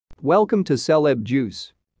Welcome to Celeb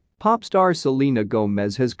Juice. Pop star Selena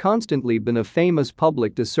Gomez has constantly been a famous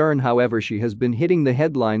public discern, however she has been hitting the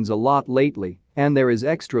headlines a lot lately, and there is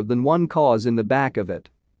extra than one cause in the back of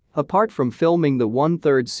it. Apart from filming the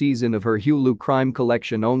one-third season of her Hulu crime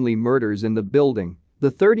collection Only Murders in the Building,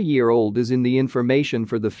 the 30-year-old is in the information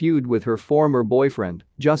for the feud with her former boyfriend,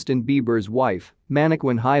 Justin Bieber's wife,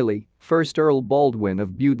 mannequin Hailey, first Earl Baldwin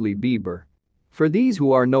of Bewdley Bieber. For these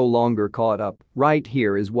who are no longer caught up, right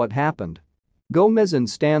here is what happened. Gomez and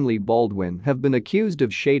Stanley Baldwin have been accused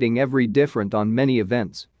of shading every different on many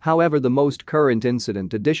events, however the most current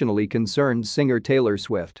incident additionally concerned singer Taylor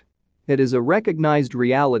Swift. It is a recognized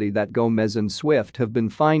reality that Gomez and Swift have been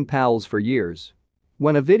fine pals for years.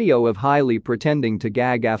 When a video of Hailey pretending to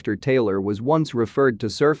gag after Taylor was once referred to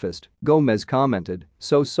surfaced, Gomez commented,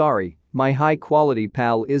 "So sorry, my high-quality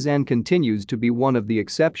pal is and continues to be one of the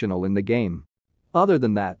exceptional in the game." Other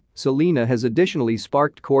than that, Selena has additionally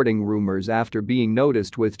sparked courting rumors after being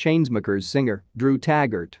noticed with Chainsmokers singer Drew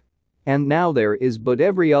Taggart. And now there is but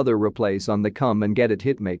every other replace on the Come and Get It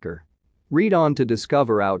hitmaker. Read on to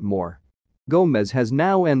discover out more. Gomez has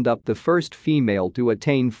now ended up the first female to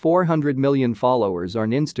attain 400 million followers on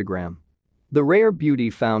Instagram. The Rare Beauty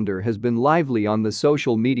founder has been lively on the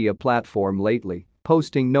social media platform lately,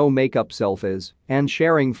 posting no makeup selfies and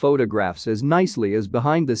sharing photographs as nicely as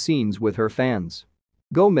behind the scenes with her fans.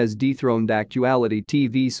 Gomez dethroned actuality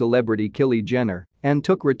TV celebrity Kylie Jenner and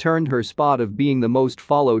returned her spot of being the most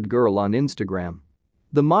followed girl on Instagram.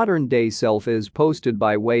 The modern-day selfies posted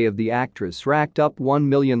by way of the actress racked up 1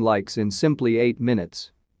 million likes in simply 8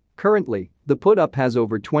 minutes. Currently, the put-up has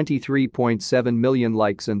over 23.7 million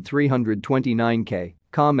likes and 329k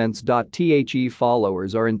comments. The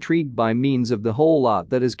followers are intrigued by means of the whole lot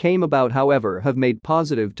that has came about, however have made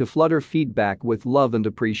positive to Flutter feedback with love and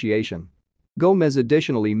appreciation. Gomez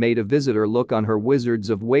additionally made a visitor look on her Wizards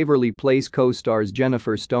of Waverly Place co-stars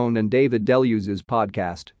Jennifer Stone and David Deleuze's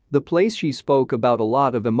podcast, the place she spoke about a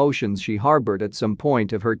lot of emotions she harbored at some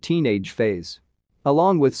point of her teenage phase.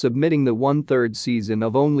 Along with submitting the one-third season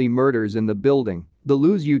of Only Murders in the Building, the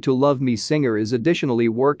Lose You to Love Me singer is additionally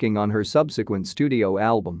working on her subsequent studio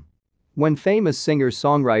album. When famous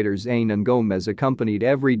singer-songwriters Aine and Gomez accompanied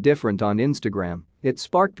Every Different on Instagram, it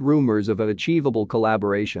sparked rumors of an achievable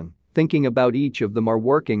collaboration, thinking about each of them are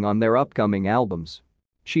working on their upcoming albums.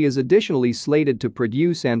 She is additionally slated to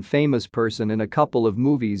produce and famous person in a couple of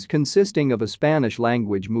movies consisting of a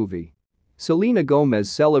Spanish-language movie. Selena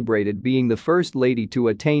Gomez celebrated being the first lady to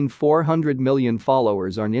attain 400 million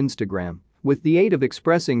followers on Instagram, with the aid of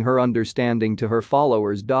expressing her understanding to her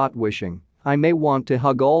followers. Wishing, "I may want to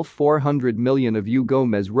hug all 400 million of you,"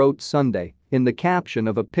 Gomez wrote Sunday in the caption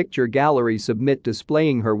of a picture gallery submit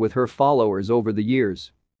displaying her with her followers over the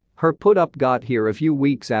years. Her put-up got here a few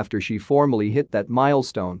weeks after she formally hit that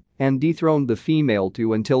milestone and dethroned the female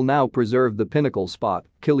to until now preserve the pinnacle spot,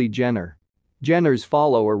 Kylie Jenner. Jenner's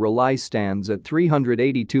follower rely stands at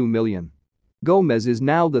 382 million. Gomez is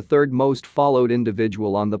now the third most followed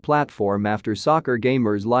individual on the platform after soccer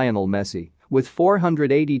gamers Lionel Messi, with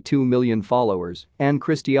 482 million followers, and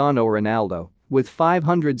Cristiano Ronaldo, with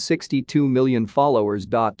 562 million followers.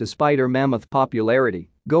 Despite her mammoth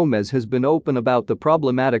popularity, Gomez has been open about the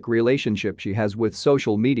problematic relationship she has with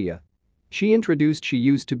social media. She introduced she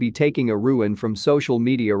used to be taking a ruin from social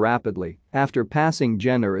media rapidly after passing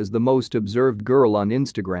Jenner as the most observed girl on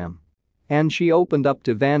Instagram. And she opened up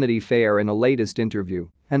to Vanity Fair in a latest interview,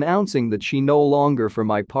 announcing that she no longer, for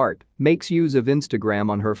my part, makes use of Instagram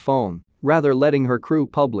on her phone, rather letting her crew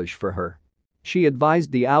publish for her. She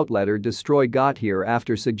advised the outlet her destroy got here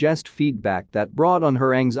after suggest feedback that brought on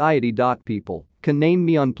her anxiety. People can name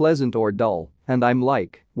me unpleasant or dull, and I'm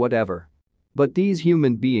like, whatever. But these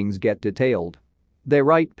human beings get detailed. They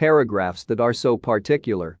write paragraphs that are so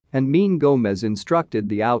particular and mean. Gomez instructed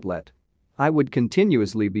the outlet. I would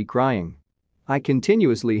continuously be crying. I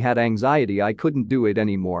continuously had anxiety. I couldn't do it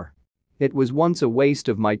anymore. It was once a waste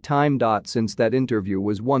of my time. Since that interview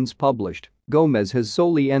was once published, Gomez has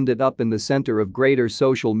solely ended up in the center of greater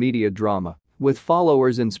social media drama, with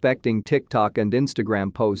followers inspecting TikTok and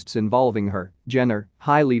Instagram posts involving her, Jenner,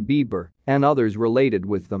 Hailey Bieber, and others related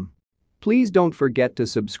with them. Please don't forget to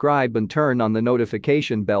subscribe and turn on the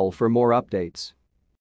notification bell for more updates.